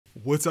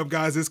What's up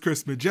guys, it's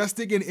Chris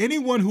Majestic, and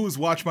anyone who has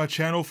watched my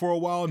channel for a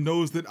while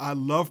knows that I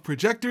love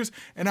projectors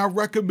and I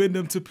recommend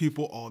them to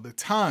people all the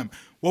time.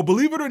 Well,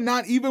 believe it or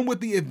not, even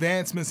with the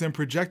advancements in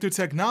projector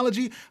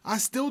technology, I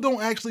still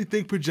don't actually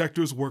think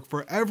projectors work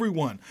for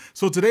everyone.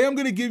 So today I'm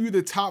going to give you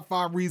the top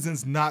 5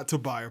 reasons not to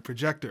buy a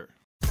projector.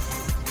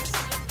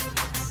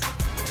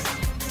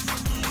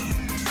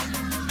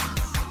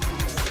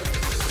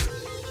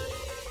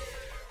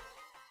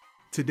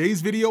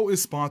 Today's video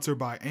is sponsored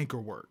by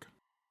AnkerWork.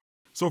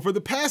 So for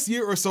the past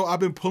year or so, I've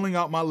been pulling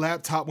out my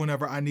laptop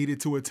whenever I needed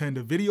to attend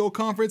a video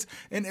conference,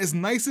 and as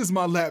nice as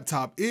my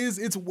laptop is,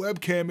 its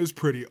webcam is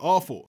pretty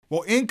awful.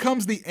 Well, in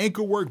comes the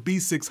AnkerWork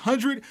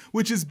B600,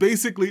 which is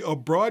basically a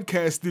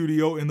broadcast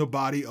studio in the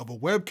body of a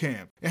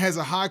webcam. It has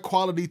a high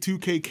quality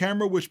 2K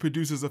camera, which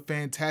produces a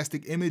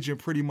fantastic image in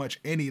pretty much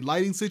any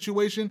lighting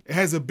situation. It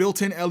has a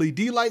built-in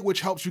LED light,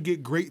 which helps you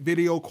get great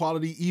video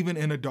quality even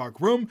in a dark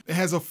room. It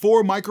has a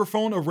 4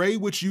 microphone array,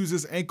 which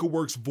uses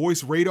AnkerWork's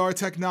voice radar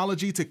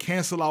technology to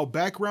cancel out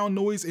background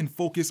noise and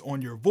focus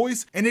on your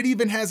voice. And it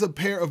even has a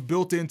pair of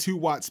built-in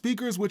 2-watt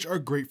speakers, which are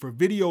great for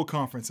video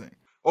conferencing.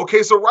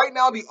 Okay, so right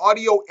now the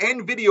audio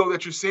and video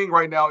that you're seeing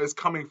right now is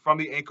coming from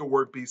the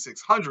AnkerWork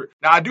B600.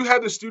 Now I do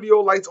have the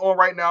studio lights on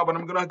right now, but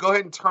I'm gonna go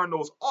ahead and turn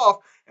those off,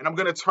 and I'm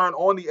gonna turn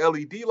on the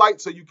LED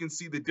light so you can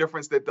see the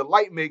difference that the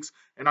light makes,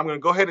 and I'm gonna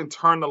go ahead and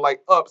turn the light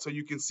up so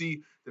you can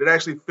see that it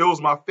actually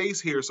fills my face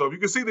here. So if you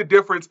can see the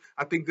difference,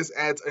 I think this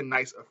adds a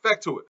nice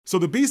effect to it. So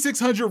the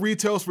B600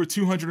 retails for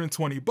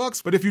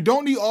 $220, but if you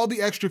don't need all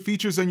the extra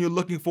features and you're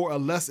looking for a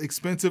less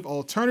expensive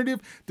alternative,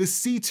 the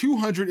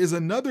C200 is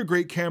another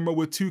great camera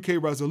with 2K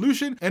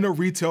resolution and a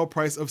retail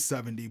price of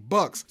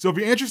 $70. So if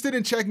you're interested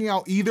in checking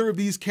out either of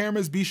these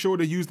cameras, be sure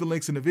to use the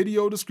links in the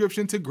video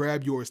description to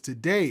grab yours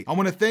today. I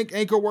want to thank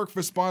AnkerWork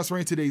for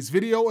sponsoring today's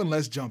video, and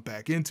let's jump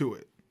back into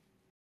it.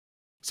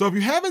 So if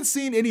you haven't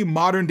seen any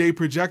modern day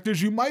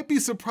projectors, you might be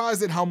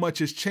surprised at how much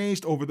has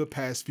changed over the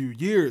past few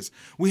years.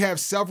 We have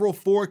several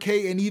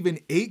 4K and even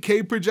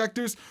 8K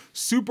projectors,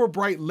 super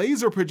bright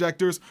laser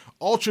projectors,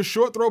 ultra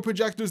short throw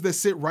projectors that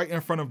sit right in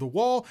front of the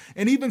wall,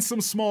 and even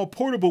some small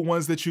portable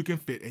ones that you can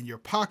fit in your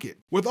pocket.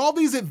 With all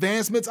these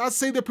advancements, I'd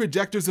say the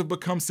projectors have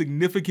become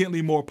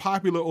significantly more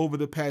popular over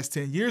the past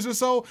 10 years or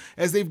so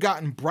as they've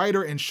gotten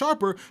brighter and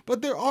sharper,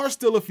 but there are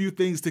still a few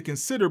things to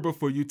consider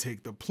before you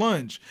take the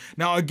plunge.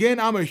 Now again,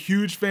 I'm a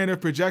huge fan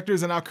of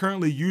projectors and I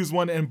currently use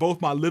one in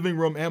both my living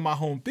room and my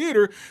home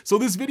theater, so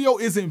this video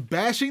isn't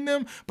bashing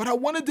them, but I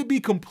wanted to be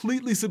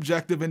completely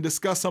subjective and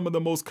discuss some of the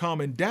most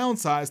common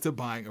downsides to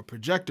buying a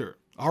projector.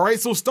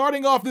 Alright, so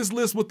starting off this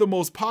list with the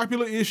most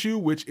popular issue,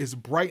 which is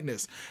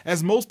brightness.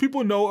 As most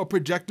people know, a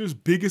projector's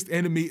biggest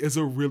enemy is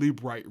a really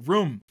bright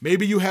room.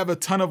 Maybe you have a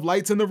ton of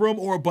lights in the room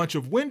or a bunch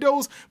of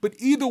windows, but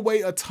either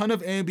way, a ton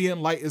of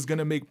ambient light is going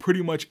to make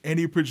pretty much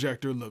any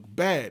projector look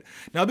bad.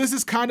 Now this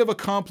is kind of a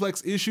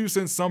complex issue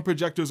since some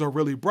projectors are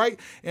really bright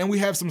and we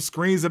have some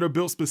screens that are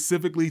built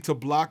specifically to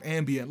block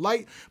ambient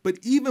light, but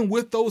even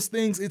with those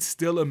things, it's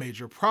still a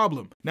major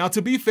problem. Now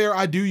to be fair,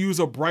 I do use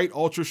a bright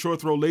ultra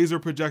short throw laser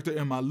projector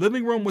in my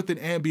living room with an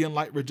ambient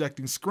light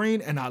rejecting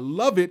screen, and I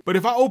love it, but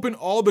if I open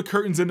all the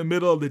curtains in the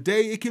middle of the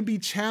day, it can be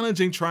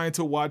challenging trying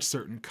to watch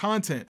certain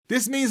content.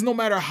 This means no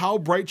matter how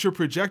bright your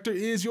projector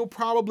is, you'll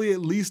probably at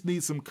least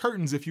need some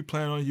curtains if you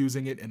plan on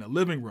using it in a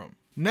living room.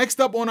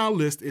 Next up on our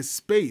list is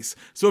space.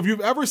 So if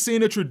you've ever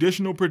seen a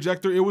traditional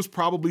projector, it was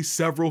probably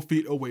several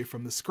feet away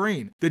from the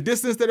screen. The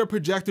distance that a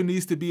projector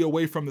needs to be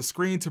away from the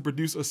screen to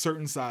produce a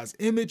certain size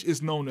image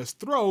is known as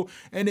throw,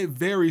 and it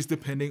varies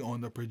depending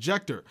on the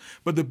projector.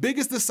 But the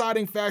biggest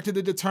deciding factor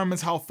that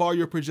determines how far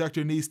your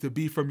projector needs to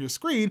be from your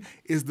screen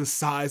is the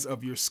size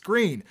of your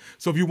screen.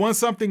 So if you want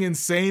something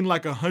insane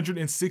like a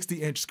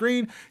 160-inch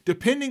screen,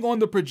 depending on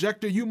the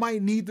projector, you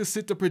might need to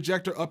sit the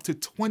projector up to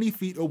 20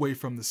 feet away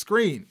from the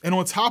screen. And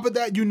on top of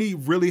that, you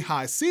need really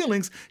high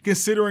ceilings,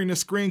 considering the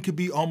screen could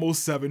be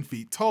almost 7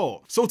 feet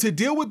tall. So to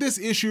deal with this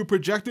issue,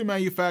 projector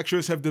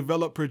manufacturers have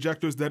developed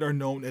projectors that are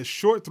known as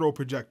short throw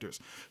projectors.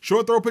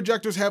 Short throw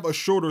projectors have a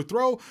shorter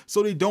throw,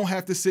 so they don't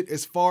have to sit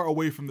as far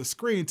away from the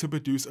screen to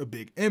produce a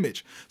big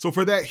image. So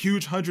for that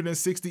huge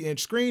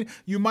 160-inch screen,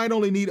 you might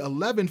only need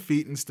 11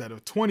 feet instead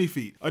of 20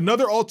 feet.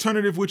 Another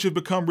alternative which has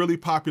become really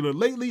popular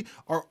lately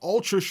are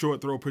ultra short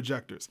throw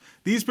projectors.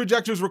 These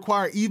projectors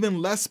require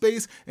even less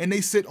space and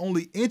they sit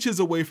only inches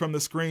away from the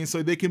screen,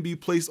 so they can be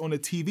placed on a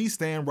TV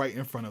stand right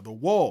in front of the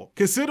wall.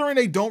 Considering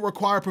they don't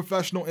require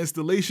professional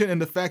installation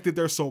and the fact that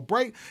they're so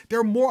bright,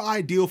 they're more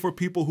ideal for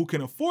people who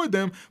can afford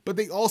them, but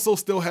they also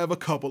still have a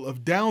couple of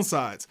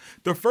downsides.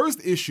 The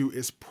first issue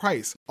is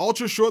price.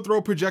 Ultra short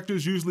throw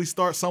projectors usually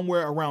start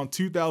somewhere around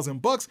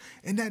 $2,000,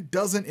 and that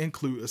doesn't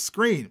include a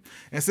screen.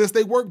 And since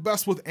they work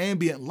best with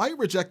ambient light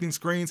rejecting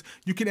screens,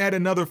 you can add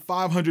another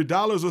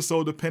 $500 or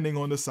so depending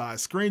on the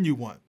size screen you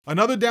want.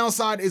 Another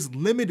downside is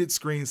limited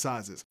screen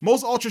sizes.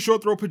 Most ultra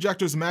short throw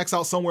projectors max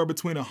out somewhere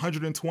between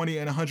 120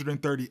 and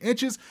 130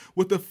 inches,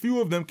 with a few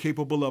of them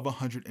capable of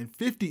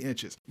 150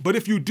 inches. But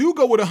if you do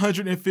go with a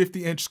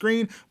 150 inch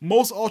screen,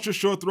 most ultra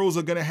short throws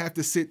are gonna have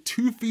to sit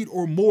 2 feet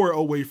or more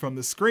away from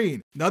the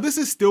screen. Now this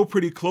is still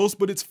pretty close,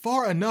 but it's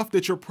far enough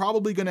that you're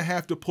probably gonna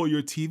have to pull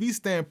your TV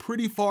stand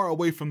pretty far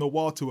away from the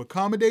wall to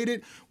accommodate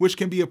it, which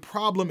can be a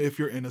problem if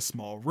you're in a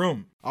small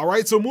room.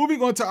 Alright, so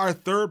moving on to our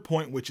third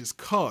point, which is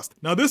cost.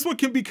 Now this one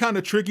can be kind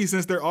of tricky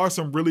since there are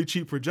some really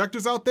cheap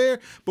projectors out there,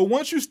 but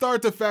once you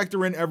start to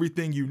factor in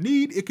everything you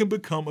need, it can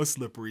become a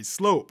slippery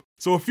slope.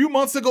 So a few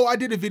months ago, I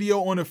did a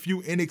video on a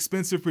few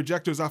inexpensive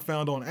projectors I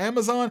found on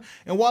Amazon,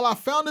 and while I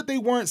found that they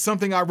weren't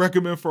something I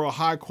recommend for a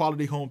high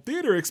quality home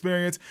theater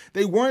experience,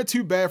 they weren't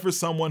too bad for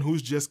someone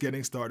who's just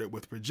getting started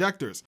with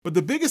projectors. But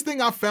the biggest thing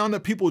I found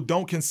that people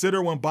don't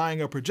consider when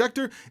buying a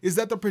projector is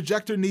that the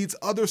projector needs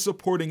other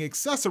supporting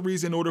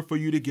accessories in order for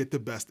you to get the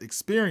best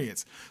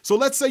experience. So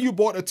let's say you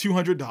bought a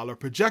 $200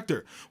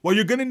 projector. Well,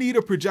 you're gonna need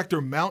a projector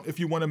mount if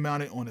you wanna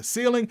mount it on a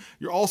ceiling.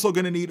 You're also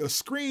gonna need a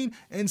screen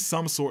and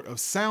some sort of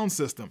sound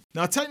system.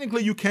 Now,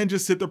 technically, you can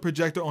just sit the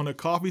projector on a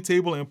coffee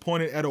table and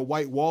point it at a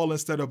white wall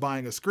instead of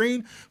buying a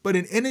screen, but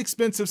an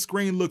inexpensive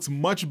screen looks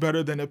much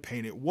better than a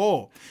painted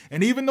wall.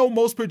 And even though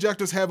most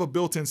projectors have a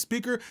built-in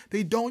speaker,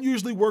 they don't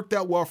usually work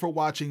that well for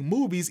watching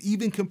movies,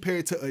 even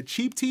compared to a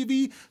cheap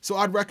TV, so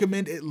I'd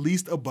recommend at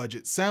least a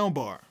budget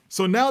soundbar.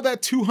 So now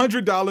that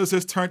 $200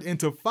 has turned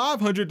into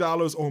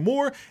 $500 or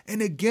more,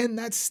 and again,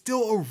 that's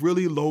still a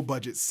really low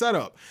budget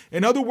setup.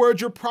 In other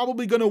words, you're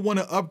probably gonna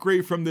wanna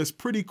upgrade from this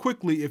pretty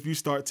quickly if you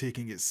start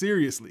taking it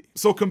seriously.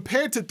 So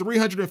compared to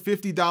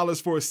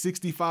 $350 for a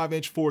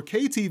 65-inch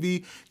 4K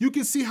TV, you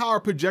can see how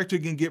a projector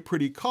can get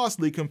pretty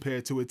costly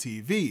compared to a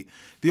TV.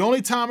 The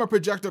only time a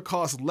projector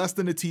costs less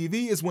than a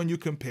TV is when you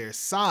compare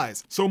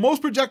size. So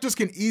most projectors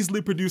can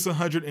easily produce a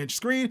 100-inch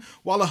screen,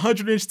 while a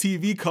 100-inch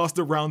TV costs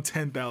around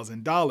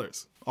 $10,000.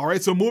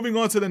 Alright, so moving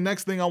on to the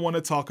next thing I want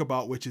to talk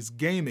about, which is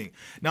gaming.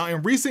 Now,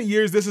 in recent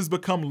years, this has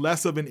become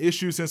less of an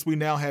issue since we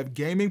now have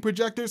gaming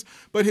projectors,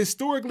 but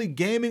historically,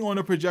 gaming on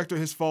a projector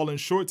has fallen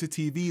short to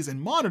TVs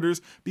and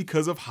monitors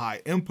because of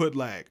high input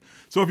lag.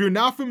 So if you're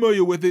not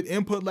familiar with it,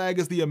 input lag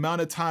is the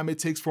amount of time it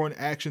takes for an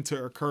action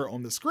to occur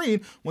on the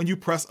screen when you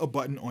press a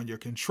button on your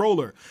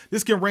controller.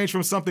 This can range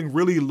from something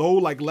really low,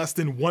 like less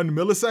than 1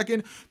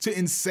 millisecond, to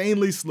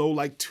insanely slow,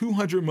 like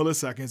 200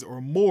 milliseconds or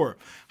more.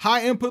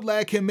 High input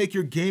lag can make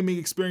your gaming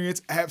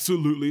experience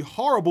absolutely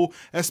horrible,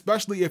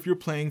 especially if you're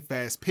playing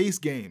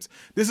fast-paced games.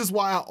 This is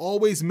why I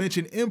always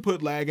mention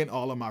input lag in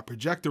all of my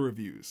projector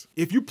reviews.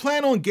 If you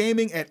plan on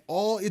gaming at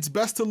all, it's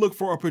best to look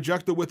for a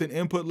projector with an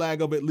input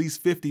lag of at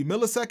least 50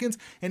 milliseconds,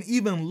 and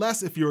even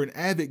less if you're an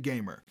avid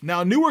gamer.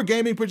 Now, newer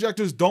gaming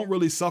projectors don't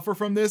really suffer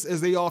from this, as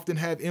they often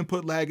have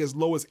input lag as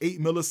low as 8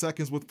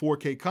 milliseconds with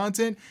 4K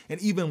content, and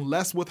even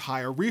less with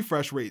higher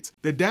refresh rates.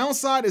 The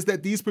downside is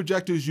that these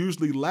projectors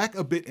usually lack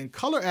a bit in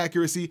color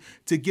accuracy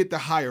to get the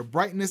higher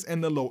brightness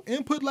and the low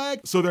input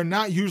lag, so they're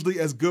not usually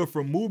as good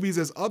for movies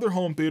as other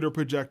home theater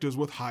projectors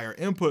with higher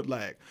input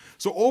lag.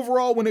 So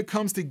overall, when it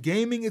comes to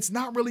gaming, it's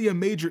not really a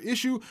major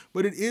issue,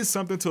 but it is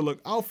something to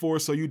look out for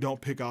so you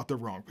don't pick out the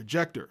wrong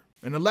projector.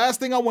 And the last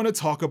thing I want to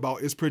talk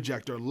about is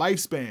projector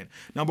lifespan.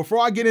 Now, before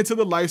I get into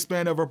the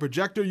lifespan of a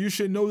projector, you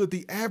should know that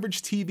the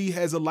average TV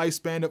has a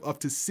lifespan of up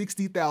to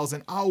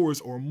 60,000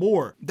 hours or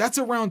more. That's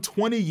around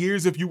 20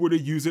 years if you were to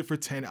use it for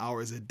 10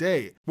 hours a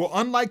day. Well,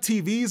 unlike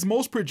TVs,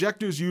 most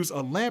projectors use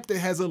a lamp that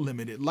has a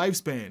limited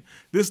lifespan.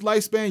 This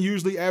lifespan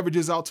usually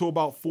averages out to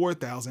about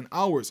 4,000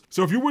 hours.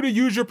 So if you were to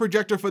use your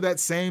projector for that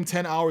same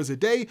 10 hours a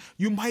day,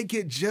 you might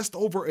get just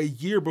over a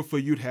year before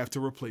you'd have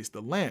to replace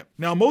the lamp.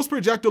 Now, most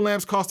projector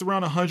lamps cost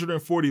around $140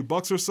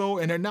 or so,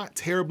 and they're not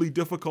terribly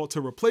difficult to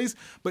replace,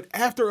 but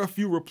after a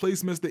few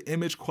replacements, the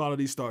image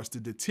quality starts to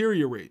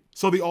deteriorate.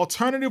 So the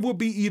alternative would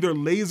be either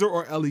laser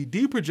or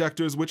LED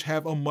projectors, which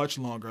have a much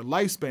longer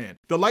lifespan.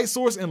 The light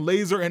source in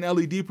laser and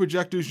LED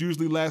projectors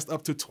usually last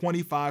up to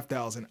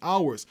 25,000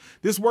 hours.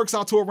 This works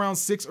out to around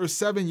 6 or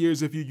 7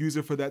 years if you use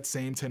it for that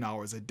same 10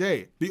 hours a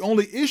day. The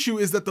only issue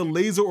is that the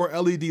laser or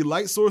LED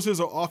light sources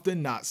are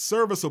often not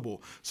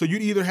serviceable, so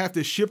you'd either have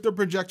to ship the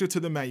projector to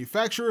the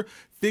manufacturer,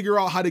 figure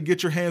out how to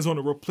get your hands on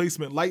a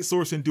replacement light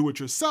source and do it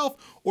yourself,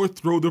 or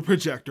throw the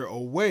projector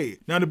away.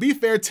 Now, to be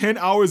fair, 10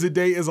 hours a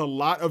day is a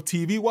lot of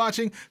TV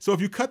watching, so if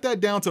you cut that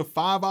down to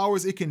 5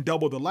 hours, it can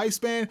double the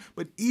lifespan,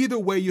 but either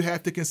way, you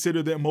have to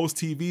consider that most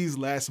TVs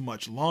last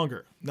much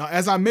longer. Now,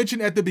 as I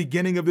mentioned at the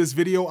beginning of this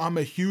video, I'm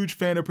a huge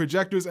fan of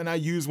projectors, and I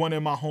use one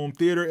in my home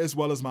theater as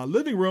well as my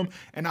living room,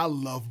 and I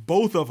love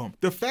both of them.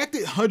 The fact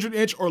that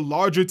 100-inch or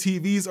larger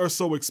TVs are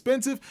so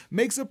expensive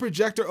makes a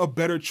projector a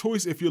better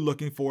choice if you're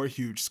looking for a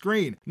huge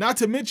screen. Not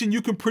to mention,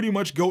 you can pretty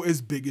much go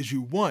as big as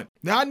you want.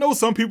 Now, I know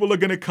some people are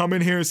gonna come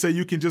in here and say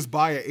you can just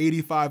buy an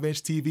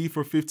 85-inch TV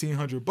for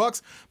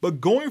 $1,500,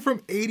 but going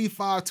from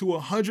 85 to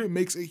 100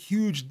 makes a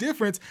huge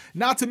difference,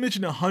 not to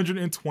mention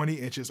 120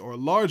 inches or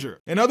larger.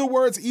 In other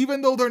words,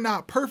 even though they're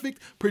not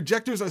perfect,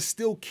 projectors are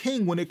still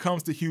king when it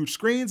comes to huge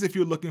screens if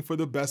you're looking for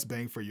the best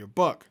bang for your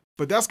buck.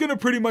 But that's gonna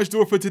pretty much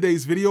do it for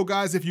today's video,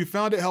 guys. If you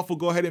found it helpful,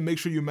 go ahead and make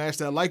sure you mash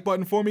that like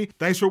button for me.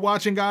 Thanks for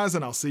watching, guys,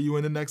 and I'll see you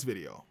in the next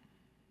video.